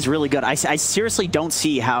seems really good. I seriously don't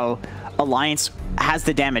see how Alliance has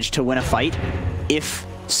the damage to win a fight if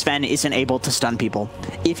Sven isn't able to stun people.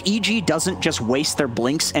 If EG doesn't just waste their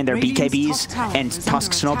blinks and their BKBs and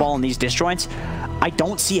Tusk Snowball in these disjoints, I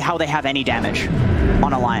don't see how they have any damage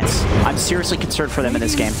on Alliance. I'm seriously concerned for them in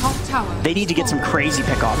this game. They need to get some crazy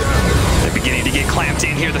pickoff. They're beginning to get clamped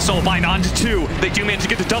in here. The Soul Bind onto 2. They do manage to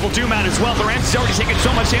get the double Doom out as well. The Ramsey's already taken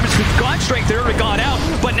so much damage with God Strength. They're already gone out,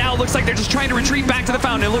 but now it looks like they're just trying to retreat back to the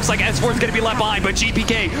fountain. It looks like S4 is going to be left behind, but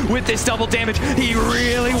GPK with this double damage, he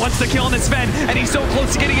really wants to kill on this Sven, and he's so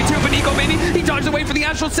close to getting it too, but Nico Baby, he dodges away for the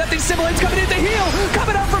Astral Set. These Sibilants coming in the heal,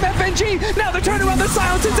 coming up from FNG. Now they're turning around, the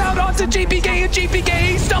silence is out onto GPK, and GPK,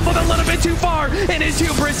 he stumbled a little bit too far in his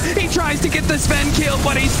hubris. He tries to get the Sven killed,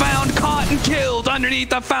 but he's found, caught, and killed underneath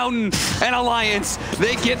the fountain. And Alliance,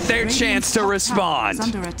 they get their chance to respond.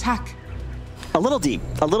 Under attack. A little deep,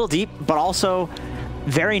 but also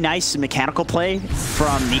very nice mechanical play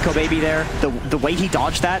from Nico Baby there. The way he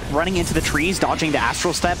dodged that, running into the trees, dodging the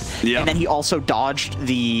Astral Step, and then he also dodged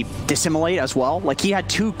the Dissimulate as well. Like, he had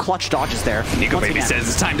 2 clutch dodges there. Nico Baby says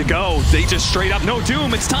it's time to go. They just straight up, no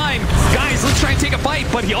Doom, it's time. Guys, let's try and take a fight,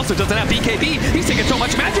 but he also doesn't have BKB. He's taking so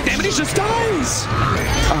much magic damage, he just dies.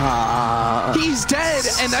 He's dead,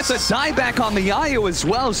 and that's a dieback on the IO as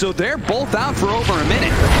well, so they're both out for over a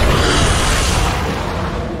minute.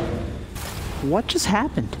 What just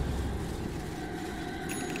happened?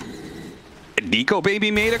 Nico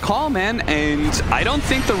Baby made a call, man, and I don't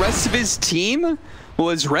think the rest of his team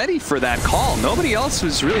was ready for that call. Nobody else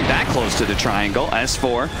was really that close to the triangle.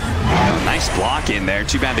 S4, nice block in there.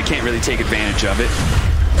 Too bad they can't really take advantage of it.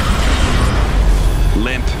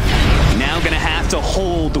 Limp now gonna have to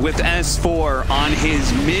hold with S4 on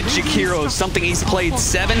his mid Jakiro, something he's played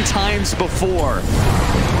 7 times before.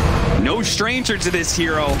 No stranger to this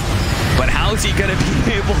hero, but how's he gonna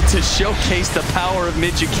be able to showcase the power of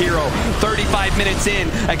mid Jakiro 35 minutes in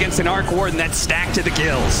against an Arc Warden that's stacked to the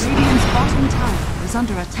gills? Radiant's bottom tower is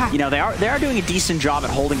under attack. You know, they are doing a decent job at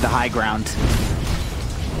holding the high ground.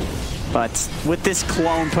 But with this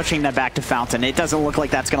clone pushing them back to Fountain, it doesn't look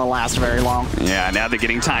like that's going to last very long. Yeah, now they're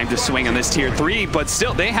getting time to swing on this tier 3, but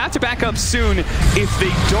still, they have to back up soon if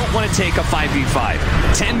they don't want to take a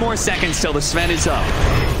 5v5. 10 more seconds till the Sven is up.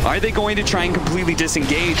 Are they going to try and completely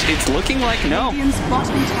disengage? It's looking like no.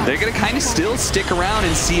 They're going to kind of still stick around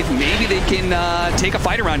and see if maybe they can take a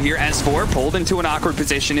fight around here. S4 pulled into an awkward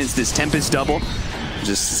position is this Tempest double.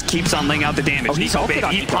 Just keeps on laying out the damage. Nico Baby,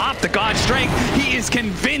 he popped the God Strength. He is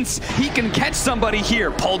convinced he can catch somebody here.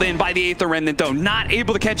 Pulled in by the Aether Remnant, though. Not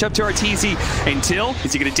able to catch up to Arteezy until,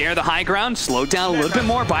 is he going to dare the high ground? Slowed down a little bit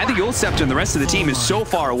more by the Yule Scepter, and the rest of the team is so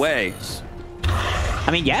far away. I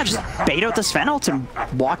mean, yeah, just bait out the Sven ult and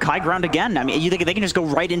walk high ground again. I mean, you think they can just go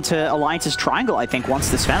right into Alliance's triangle, I think, once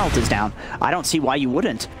the Sven ult is down. I don't see why you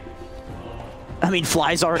wouldn't. I mean,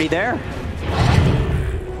 Fly's already there.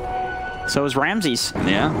 So is Ramses.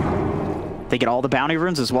 Yeah. They get all the bounty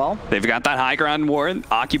runes as well. They've got that high ground ward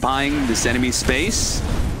occupying this enemy space.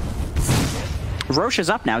 Roche is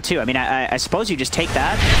up now, too. I mean, I suppose you just take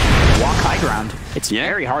that, walk high ground. It's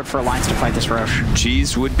very hard for Alliance to fight this Roche.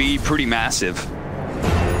 Cheese would be pretty massive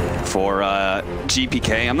for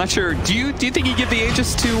GPK. I'm not sure. Do you think you give the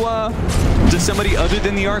Aegis to somebody other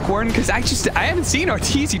than the Arc Warden? Because I haven't seen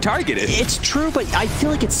Arteezy targeted. It's true, but I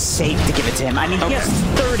feel like it's safe to give it to him. I mean, he has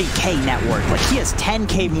 30K net worth. Like, he has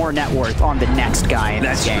 10K more net worth on the next guy in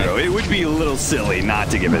this game. That's true. It would be a little silly not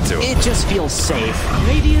to give it to him. It just feels safe.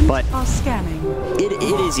 Radiant but are scanning. It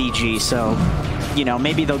is EG, so, you know,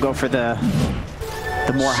 maybe they'll go for the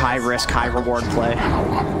more high-risk, high-reward play.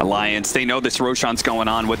 Alliance, they know this Roshan's going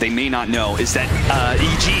on. What they may not know is that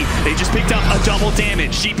EG, they just picked up a double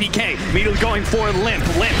damage. GPK immediately going for Limp.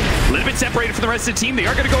 Limp, a little bit separated from the rest of the team. They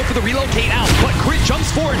are going to go for the relocate out, but Crit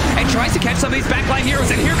jumps forward and tries to catch some of these backline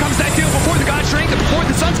heroes, and here comes that dude before the God Strength and before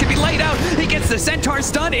the Suns can be laid out. He gets the Centaur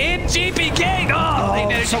stun in GPK. Oh, they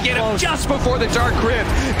managed to get him just before the Dark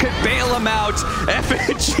Rift could bail him out.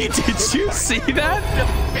 FNG, did you see that?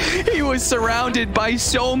 He was surrounded by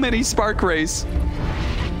so many Spark Rays.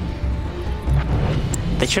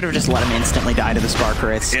 They should have just let him instantly die to the Spark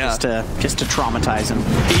Rays, just to traumatize him.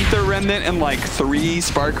 Aether Remnant and like 3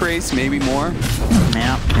 Spark Rays, maybe more.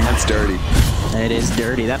 Yeah. That's dirty. It is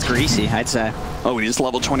dirty. That's greasy, I'd say. Oh, he just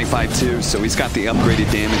level 25 too, so he's got the upgraded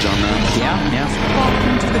damage on that.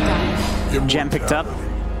 Yeah. Gem picked up.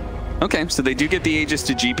 Okay, so they do get the Aegis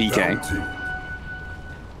to GPK.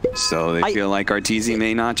 So they feel like Arteezy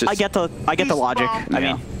may not just... I get the logic. I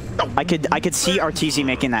mean, I could see Arteezy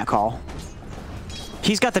making that call.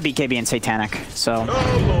 He's got the BKB and Satanic, so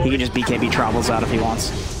he can just BKB travels out if he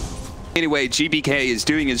wants. Anyway, GBK is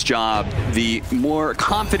doing his job. The more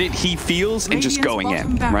confident he feels in just going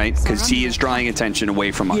in, right? Because he is drawing attention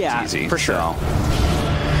away from Arteezy. Yeah, for sure.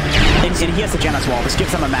 And he has the gen as well. This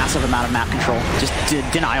gives them a massive amount of map control. Just to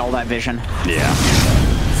deny all that vision. Yeah.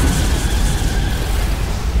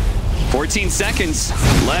 14 seconds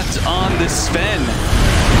left on the Sven.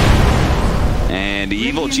 And the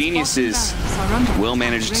Evil Geniuses will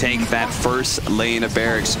manage to take that first lane of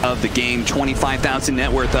barracks of the game. 25,000 net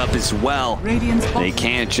worth up as well. They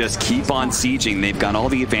can't just keep on sieging. They've got all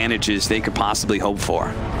the advantages they could possibly hope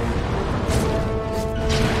for.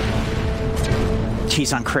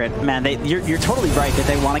 Jeez, on crit, man, you're totally right that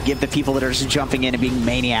they want to give the people that are just jumping in and being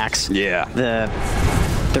maniacs the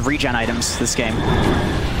regen items this game,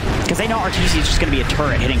 because they know Arteezy is just going to be a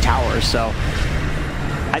turret hitting towers. So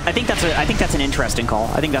I think that's an interesting call.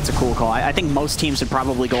 I think that's a cool call. I think most teams would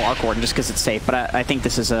probably go Arc Warden just because it's safe, but I think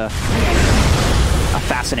this is a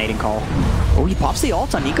fascinating call. Oh, he pops the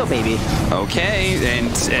ult on Nico, baby. Okay,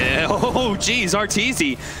 and oh geez,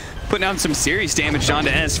 Arteezy putting out some serious damage onto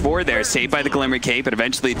S4 there. Saved by the Glimmer Cape, but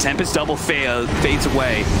eventually Tempest double fades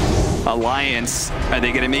away. Alliance, are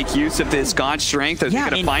they going to make use of this God Strength? Are they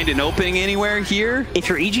going to find an opening anywhere here? If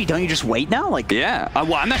you're EG, don't you just wait now? Like, yeah.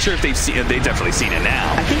 Well, I'm not sure if they've definitely seen it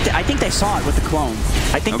now. I think they saw it with the clone.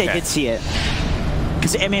 I think they did see it.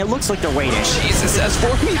 Because, I mean, it looks like they're waiting. Jesus,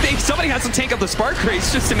 S4, me think somebody has to take out the Spark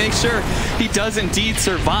Race just to make sure he does indeed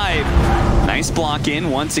survive. Nice block in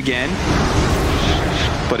once again.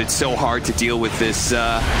 But it's so hard to deal with this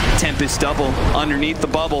Tempest double underneath the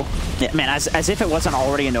bubble. Yeah, man, as if it wasn't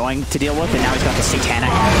already annoying to deal with, and now he's got the Satanic.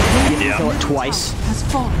 You kill it twice.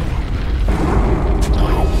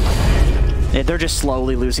 Yeah, they're just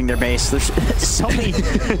slowly losing their base. There's so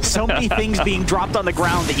many things being dropped on the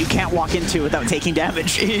ground that you can't walk into without taking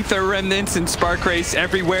damage. Ether Remnants and Spark Race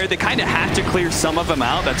everywhere. They kind of have to clear some of them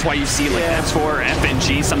out. That's why you see like S4 or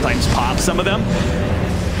FNG sometimes pop some of them.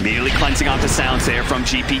 Immediately cleansing off the sounds there from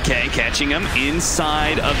GPK, catching him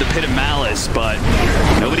inside of the Pit of Malice, but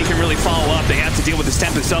nobody can really follow up. They have to deal with this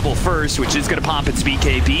Tempest double first, which is going to pop its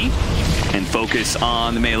BKB and focus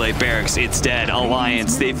on the melee barracks. It's dead.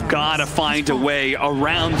 Alliance, they've got to find a way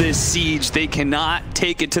around this siege. They cannot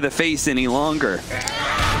take it to the face any longer.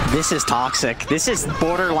 This is toxic. This is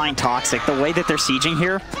borderline toxic. The way that they're sieging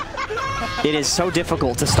here, it is so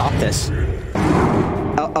difficult to stop this.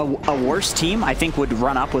 A worse team, I think, would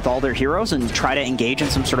run up with all their heroes and try to engage in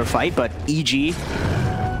some sort of fight, but EG,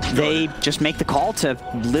 they just make the call to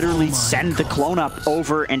literally send the clone up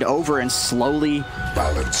over and over and slowly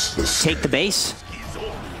take the base.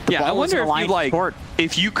 Yeah, I wonder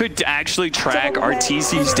if you could actually track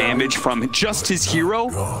Arteezy's damage from just his hero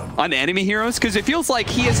on enemy heroes, because it feels like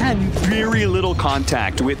he has had very little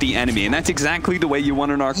contact with the enemy, and that's exactly the way you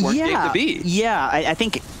want an Arc Warden game to be. Yeah, I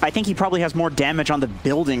think he probably has more damage on the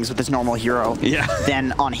buildings with his normal hero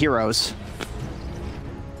than on heroes.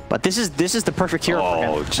 But this is the perfect hero for him.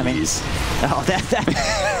 Oh, jeez.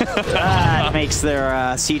 That makes their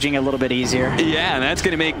sieging a little bit easier. Yeah, and that's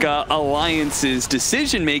going to make Alliance's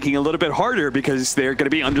decision-making a little bit harder because they're going to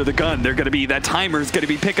be under the gun. They're going to be, that timer's going to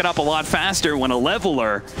be picking up a lot faster when a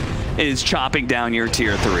leveler is chopping down your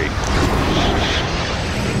tier 3.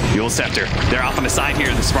 Dual Scepter, they're off on the side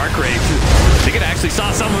here, the Spark Ray. They could actually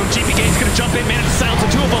saw some of them. GPK's gonna jump in, manage to silence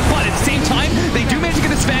the two of them, but at the same time, they do manage to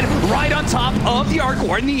get the Sven right on top of the Arc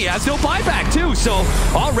Warden. He has no buyback too, so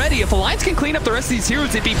already, if Alliance can clean up the rest of these heroes,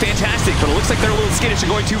 it'd be fantastic, but it looks like they're a little skittish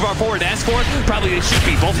and going too far forward. As for probably they should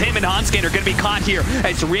be. Both him and Hanskin are gonna be caught here,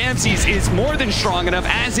 as Ramses is more than strong enough,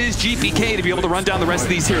 as is GPK, to be able to run down the rest of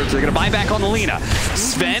these heroes. They're gonna buy back on the Lina.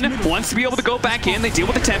 Sven wants to be able to go back in. They deal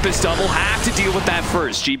with the Tempest double, have to deal with that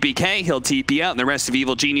first. GPK, he'll TP out, and the rest of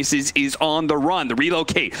Evil Geniuses is on the run. The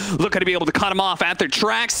relocate, looking to be able to cut him off at their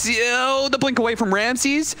tracks. Oh, the blink away from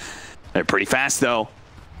Ramses. They're pretty fast, though.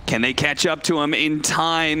 Can they catch up to him in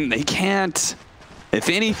time? They can't. If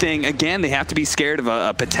anything, again, they have to be scared of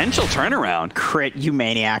a potential turnaround. Crit, you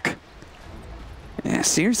maniac. Yeah,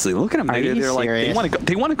 seriously, look at them. They're like,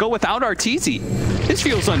 they want to go without Arteezy. This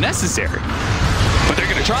feels unnecessary. But they're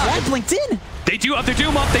going to try. Fly blinked in. They do have their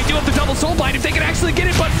Doom up. They do have the double soul bind. If they can actually get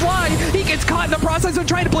it, but Fly, he gets caught in the process of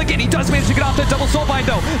trying to blink it. He does manage to get off that double soul bind,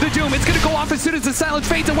 though. The Doom, it's going to go off as soon as the silence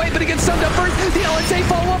fades away, but he gets stunned up first. The LSA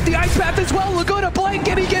follow up the ice path as well. Laguna blink.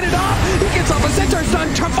 Can he get it off? He gets off a centaur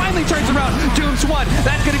stun. Finally turns around. Doom's 1.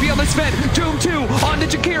 That's going to be on the Sven. Doom 2 on the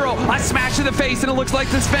Jakiro. A smash to the face, and it looks like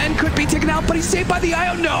the Sven could be taken out, but he's saved by the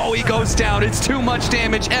IO. No, he goes down. It's too much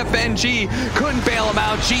damage. FNG couldn't bail him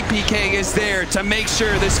out. GPK is there to make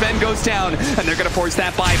sure the Sven goes down, and they're going to force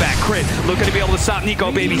that buyback. Crit looking to be able to stop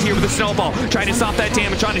Nico Baby here with a snowball, trying to stop that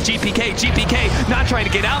damage on a GPK. GPK not trying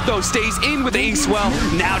to get out though, stays in with the Ace Well,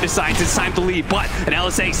 now decides it's time to leave, but an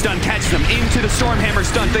LSA stun catches them into the Stormhammer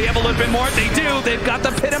stun. They have a little bit more, they do, they've got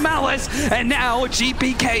the Pit of Malice, and now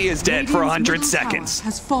GPK is dead for 100 seconds.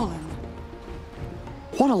 Has fallen.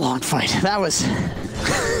 What a long fight. That was...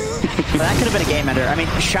 that could have been a game ender. I mean,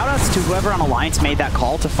 shoutouts to whoever on Alliance made that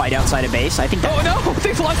call to fight outside of base. I think that... Oh no,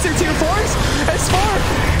 they've lost their tier 4s. As far,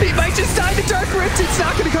 they might just die to Dark Rift. It's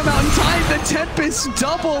not going to come out in time. The Tempest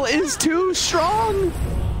double is too strong.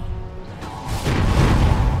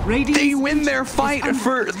 They win their fight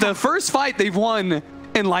for the first fight they've won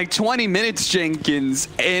in like 20 minutes, Jenkins,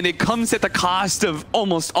 and it comes at the cost of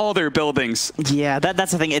almost all their buildings. Yeah,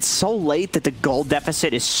 that's the thing. It's so late that the gold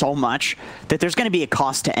deficit is so much that there's going to be a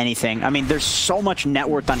cost to anything. I mean, there's so much net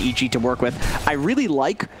worth on EG to work with. I really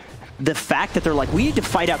like the fact that they're like, we need to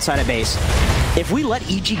fight outside of base. If we let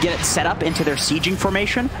EG get it set up into their sieging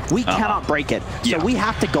formation, we cannot break it. So we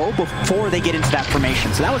have to go before they get into that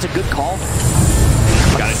formation. So that was a good call.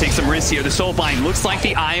 Gotta take some risks here. The Soulbind looks like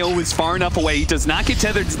the IO is far enough away. He does not get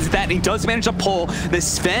tethered to that, and he does manage to pull the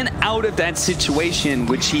Sven out of that situation,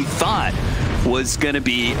 which he thought was gonna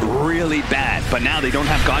be really bad. But now they don't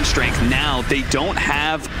have God Strength. Now they don't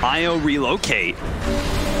have IO relocate.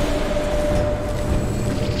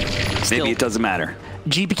 Maybe it doesn't matter.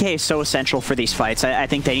 GPK is so essential for these fights. I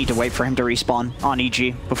think they need to wait for him to respawn on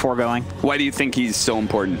EG before going. Why do you think he's so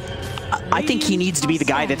important? I think he needs to be the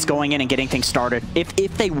guy that's going in and getting things started.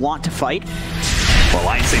 If they want to fight. Well,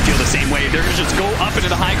 Alliance, they feel the same way. They're going to just go up into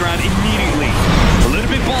the high ground immediately. A little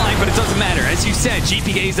bit blind, but it doesn't matter. As you said,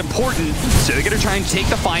 GPK is important, so they're going to try and take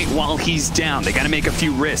the fight while he's down. They got to make a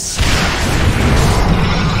few risks.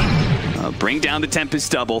 Bring down the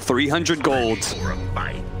Tempest double, 300 gold.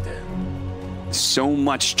 So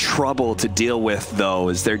much trouble to deal with, though,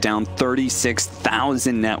 as they're down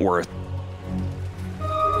 36,000 net worth.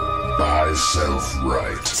 Myself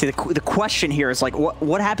right. See, the question here is like,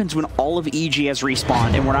 what happens when all of EG has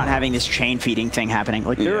respawned and we're not having this chain feeding thing happening?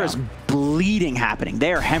 Like, there is bleeding happening.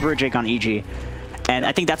 They are hemorrhaging on EG. And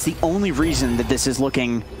I think that's the only reason that this is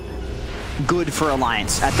looking good for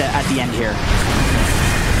Alliance at the end here.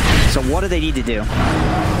 So what do they need to do?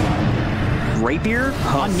 Rapier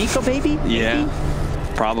on Nico Baby? Maybe?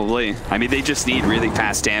 Yeah, probably. I mean, they just need really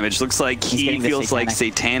fast damage. Looks like he feels like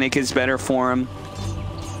Satanic is better for him.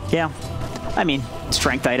 Yeah. I mean,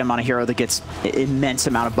 strength item on a hero that gets immense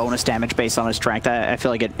amount of bonus damage based on his strength. I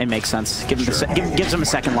feel like it makes sense. Gives him a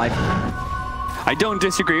second life. I don't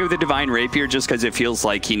disagree with the Divine Rapier just because it feels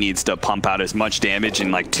like he needs to pump out as much damage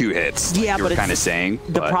in like 2 hits. Yeah, like you but were kind of saying.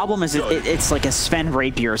 The problem is it's like a Sven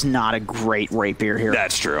Rapier is not a great Rapier here.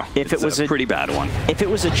 That's true. If it was a pretty bad one. If it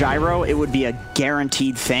was a Gyro, it would be a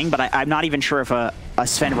guaranteed thing, but I'm not even sure if a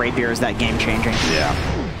Sven Rapier is that game-changing. Yeah.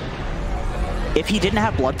 If he didn't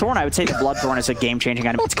have Bloodthorn, I would say the Bloodthorn is a game-changing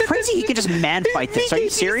item. It's crazy he can just man-fight this. Are you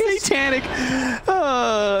serious? Satanic.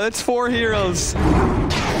 That's 4 heroes.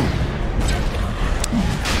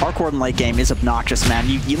 Arc Warden late game is obnoxious, man.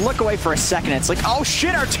 You look away for a second, it's like, oh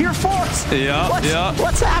shit, our tier 4s! Yeah,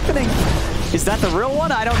 What's happening? Is that the real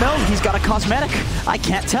one? I don't know. He's got a cosmetic. I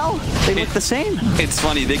can't tell. They look the same. It's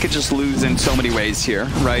funny. They could just lose in so many ways here,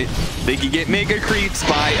 right? They could get mega creeps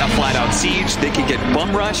by a flat-out siege. They could get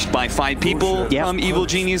bum rushed by 5 people from Evil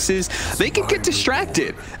Geniuses. They could get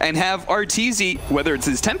distracted and have Arteezy, whether it's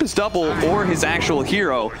his Tempest double or his actual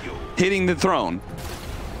hero, hitting the throne.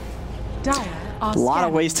 A lot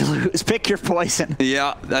of ways to lose. Pick your poison.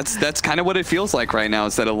 Yeah, that's kind of what it feels like right now,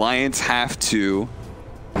 is that Alliance have to,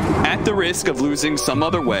 at the risk of losing some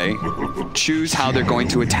other way, choose how they're going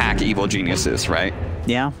to attack Evil Geniuses, right?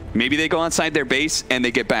 Yeah. Maybe they go outside their base and they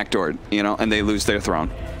get backdoored, you know, and they lose their throne.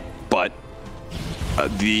 But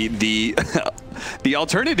the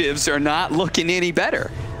alternatives are not looking any better.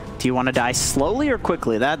 Do you want to die slowly or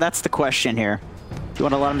quickly? That's the question here. Do you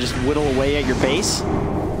want to let them just whittle away at your base?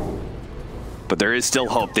 But there is still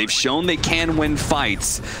hope. They've shown they can win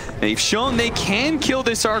fights. They've shown they can kill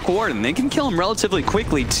this Arc Warden. They can kill him relatively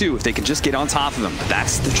quickly, too, if they can just get on top of him. But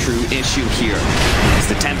that's the true issue here. As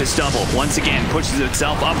the Tempest double, once again, pushes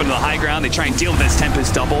itself up into the high ground. They try and deal with this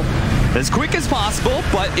Tempest double as quick as possible,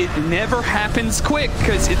 but it never happens quick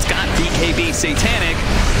because it's got BKB Satanic.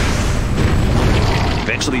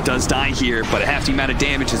 Eventually does die here, but a hefty amount of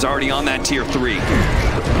damage is already on that tier 3.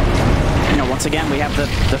 You know, once again, we have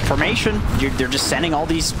the formation. They're just sending all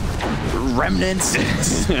these remnants,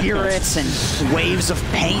 spirits, and waves of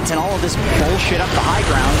paint and all of this bullshit up the high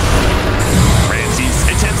ground. Ramsey's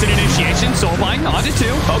attempts an initiation. rotation. Soulbind onto 2.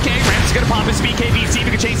 Okay, Ram's gonna pop his BKB, see if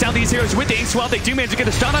he can chase down these heroes with the Ace 12. They do manage to get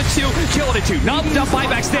a stun on 2, kill it at 2. Not enough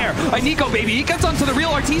buybacks there. Nico, baby, he gets onto the real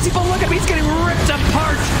RTZ, but look at him, he's getting ripped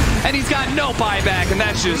apart, and he's got no buyback, and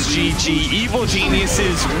that's just GG. Evil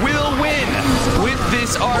Geniuses will win with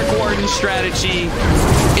this Arc Warden strategy.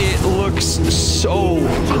 It looks so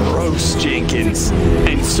gross, Jenkins,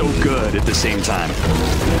 and so good at the same time.